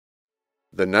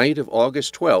The night of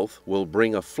August 12th will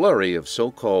bring a flurry of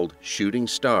so-called shooting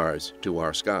stars to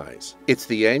our skies. It's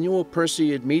the annual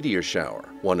Perseid meteor shower,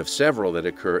 one of several that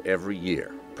occur every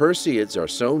year. Perseids are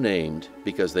so named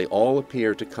because they all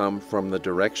appear to come from the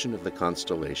direction of the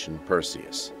constellation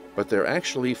Perseus. But they're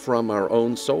actually from our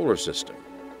own solar system,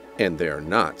 and they're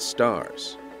not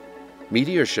stars.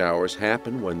 Meteor showers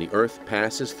happen when the Earth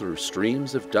passes through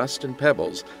streams of dust and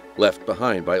pebbles left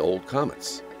behind by old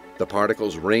comets. The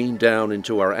particles rain down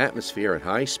into our atmosphere at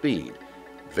high speed,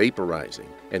 vaporizing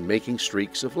and making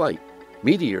streaks of light.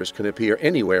 Meteors can appear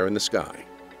anywhere in the sky.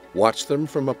 Watch them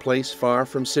from a place far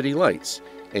from city lights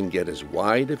and get as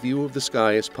wide a view of the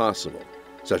sky as possible,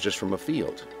 such as from a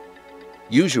field.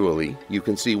 Usually, you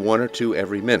can see one or two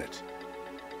every minute.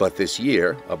 But this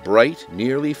year, a bright,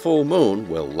 nearly full moon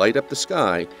will light up the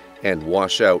sky and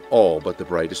wash out all but the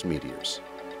brightest meteors.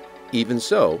 Even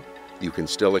so, you can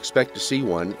still expect to see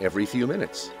one every few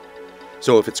minutes.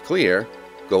 So if it's clear,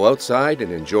 go outside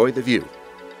and enjoy the view.